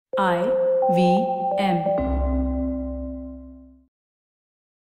IVM.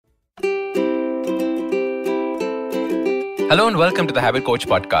 Hello and welcome to the Habit Coach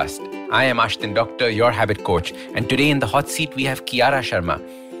podcast. I am Ashdin Doctor, your habit coach, and today in the hot seat we have Kiara Sharma.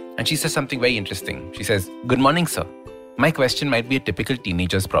 And she says something very interesting. She says, "Good morning, sir. My question might be a typical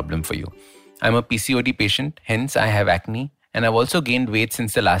teenager's problem for you. I'm a PCOD patient, hence I have acne, and I've also gained weight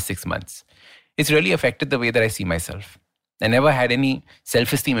since the last 6 months. It's really affected the way that I see myself. I never had any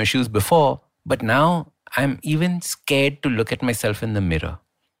self-esteem issues before, but now I'm even scared to look at myself in the mirror,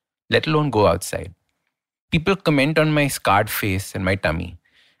 let alone go outside. People comment on my scarred face and my tummy,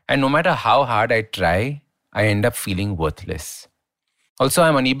 and no matter how hard I try, I end up feeling worthless. Also,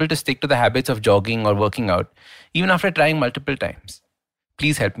 I'm unable to stick to the habits of jogging or working out, even after trying multiple times.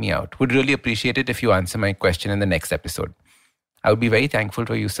 Please help me out. Would really appreciate it if you answer my question in the next episode. I would be very thankful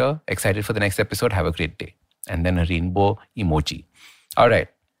for you, sir. Excited for the next episode. Have a great day." And then a rainbow emoji. All right.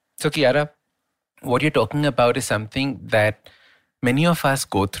 So, Kiara, what you're talking about is something that many of us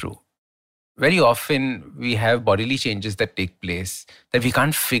go through. Very often, we have bodily changes that take place that we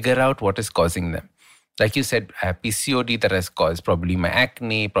can't figure out what is causing them. Like you said, I have PCOD that has caused probably my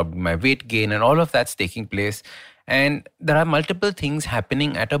acne, probably my weight gain, and all of that's taking place. And there are multiple things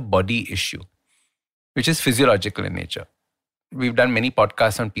happening at a body issue, which is physiological in nature. We've done many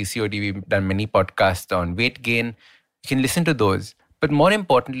podcasts on PCOD. We've done many podcasts on weight gain. You can listen to those. But more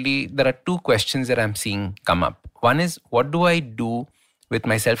importantly, there are two questions that I'm seeing come up. One is, what do I do with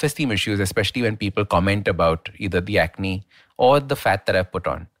my self-esteem issues, especially when people comment about either the acne or the fat that I've put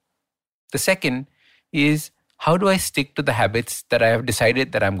on? The second is, how do I stick to the habits that I have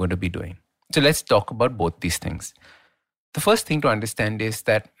decided that I'm going to be doing? So let's talk about both these things. The first thing to understand is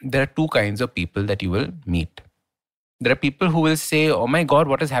that there are two kinds of people that you will meet. There are people who will say, "Oh my God,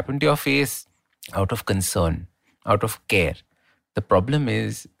 what has happened to your face?" out of concern, out of care. The problem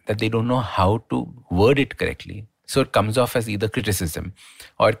is that they don't know how to word it correctly. So it comes off as either criticism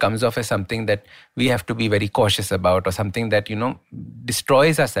or it comes off as something that we have to be very cautious about or something that,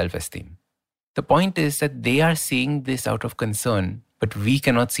 destroys our self-esteem. The point is that they are saying this out of concern, but we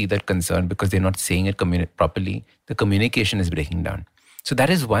cannot see that concern because they're not saying it properly. The communication is breaking down. So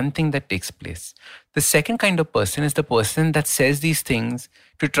that is one thing that takes place. The second kind of person is the person that says these things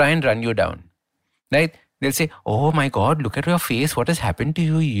to try and run you down, right? They'll say, "Oh my God, look at your face. What has happened to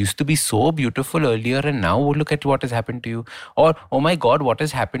you? You used to be so beautiful earlier and now look at what has happened to you." Or, "Oh my God, what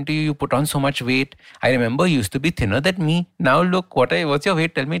has happened to you? You put on so much weight. I remember you used to be thinner than me. Now look, what's your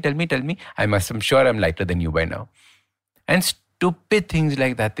weight? Tell me. I'm sure I'm lighter than you by now." And stupid things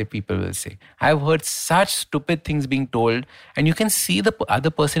like that the people will say. I've heard such stupid things being told, and you can see the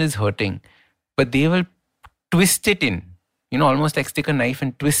other person is hurting, but they will twist it in, almost like stick a knife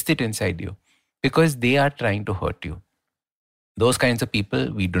and twist it inside you because they are trying to hurt you. Those kinds of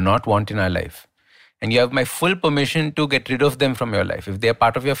people we do not want in our life. And you have my full permission to get rid of them from your life. If they are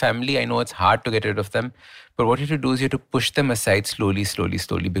part of your family, I know it's hard to get rid of them. But what you have to do is you have to push them aside slowly,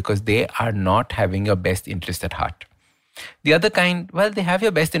 because they are not having your best interest at heart. The other kind, they have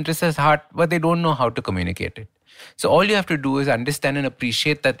your best interest at heart, but they don't know how to communicate it. So all you have to do is understand and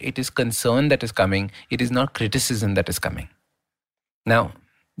appreciate that it is concern that is coming. It is not criticism that is coming. Now,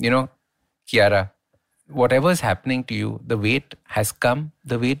 Kiara, whatever is happening to you, the weight has come,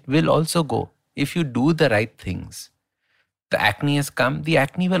 the weight will also go if you do the right things. The acne has come, the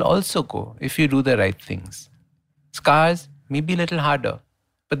acne will also go if you do the right things. Scars may be a little harder,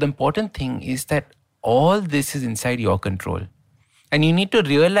 but the important thing is that all this is inside your control. And you need to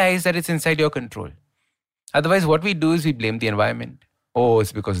realize that it's inside your control. Otherwise, what we do is we blame the environment. "Oh,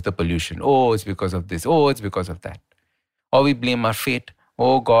 it's because of the pollution. Oh, it's because of this. Oh, it's because of that." Or we blame our fate.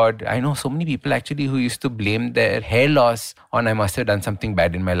 "Oh God, I know so many people actually who used to blame their hair loss on I must have done something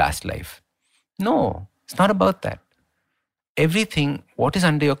bad in my last life." No, it's not about that. Everything, what is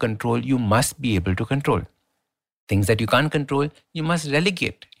under your control, you must be able to control. Things that you can't control, you must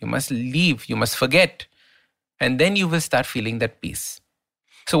relegate, you must leave, you must forget. And then you will start feeling that peace.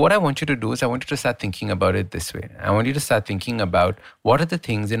 So what I want you to do is I want you to start thinking about it this way. I want you to start thinking about what are the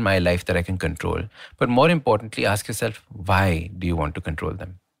things in my life that I can control. But more importantly, ask yourself, why do you want to control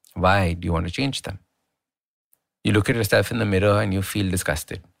them? Why do you want to change them? You look at yourself in the mirror and you feel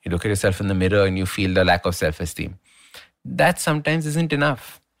disgusted. You look at yourself in the mirror and you feel the lack of self-esteem. That sometimes isn't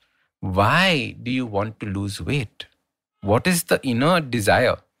enough. Why do you want to lose weight? What is the inner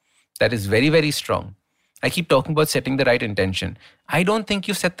desire that is very, very strong? I keep talking about setting the right intention. I don't think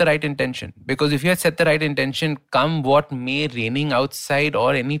you set the right intention, because if you had set the right intention, come what may, raining outside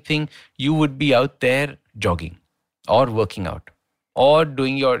or anything, you would be out there jogging or working out or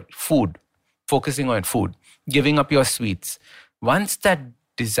doing your food, focusing on food, giving up your sweets. Once that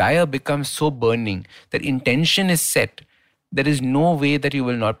desire becomes so burning, that intention is set, there is no way that you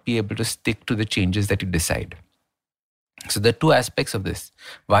will not be able to stick to the changes that you decide. So there are two aspects of this.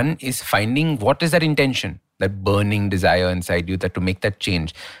 One is finding what is that intention, that burning desire inside you, that to make that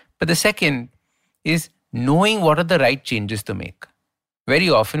change. But the second is knowing what are the right changes to make. Very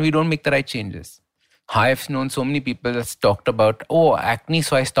often we don't make the right changes. I've known so many people that's talked about, acne,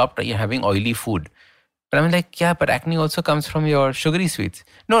 so I stopped having oily food. But I'm like, yeah, but acne also comes from your sugary sweets.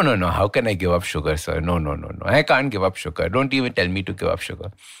 No. How can I give up sugar, sir? No. I can't give up sugar. Don't even tell me to give up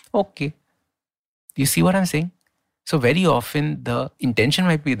sugar. Okay. You see what I'm saying? So very often the intention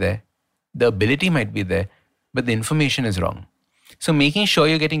might be there, the ability might be there, but the information is wrong. So making sure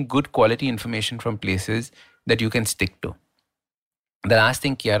you're getting good quality information from places that you can stick to. The last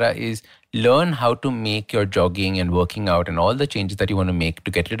thing, Kiara, is learn how to make your jogging and working out and all the changes that you want to make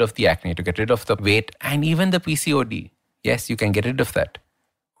to get rid of the acne, to get rid of the weight and even the PCOD. Yes, you can get rid of that.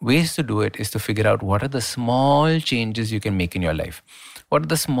 Ways to do it is to figure out what are the small changes you can make in your life. What are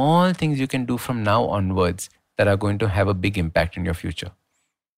the small things you can do from now onwards that are going to have a big impact in your future.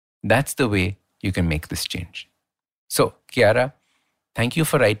 That's the way you can make this change. So, Kiara, thank you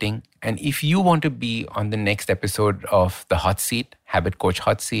for writing. And if you want to be on the next episode of the Hot Seat, Habit Coach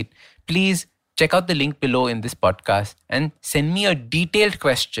Hot Seat, please check out the link below in this podcast and send me a detailed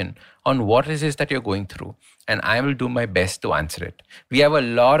question on what it is that you're going through. And I will do my best to answer it. We have a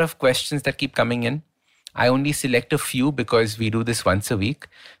lot of questions that keep coming in. I only select a few because we do this once a week.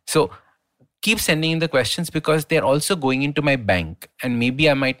 So keep sending in the questions because they're also going into my bank. And maybe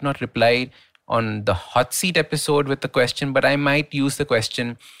I might not reply on the Hot Seat episode with the question, but I might use the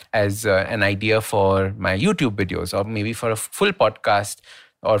question as an idea for my YouTube videos, or maybe for a full podcast,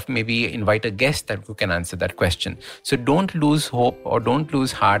 or maybe invite a guest who can answer that question. So don't lose hope or don't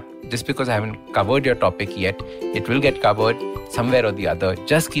lose heart just because I haven't covered your topic yet. It will get covered somewhere or the other.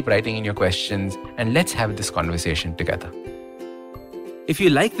 Just keep writing in your questions and let's have this conversation together. If you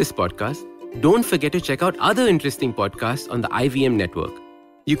like this podcast, don't forget to check out other interesting podcasts on the IVM network.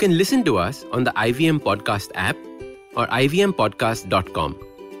 You can listen to us on the IVM Podcast app or ivmpodcast.com.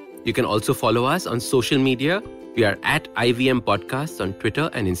 You can also follow us on social media. We are at IVM Podcasts on Twitter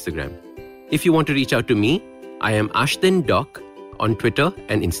and Instagram. If you want to reach out to me, I am Ashtin Doc on Twitter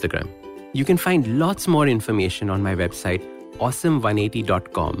and Instagram. You can find lots more information on my website,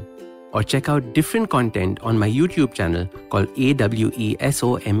 awesome180.com. or check out different content on my YouTube channel called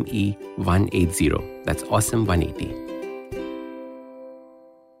AWESOME 180. That's Awesome 180.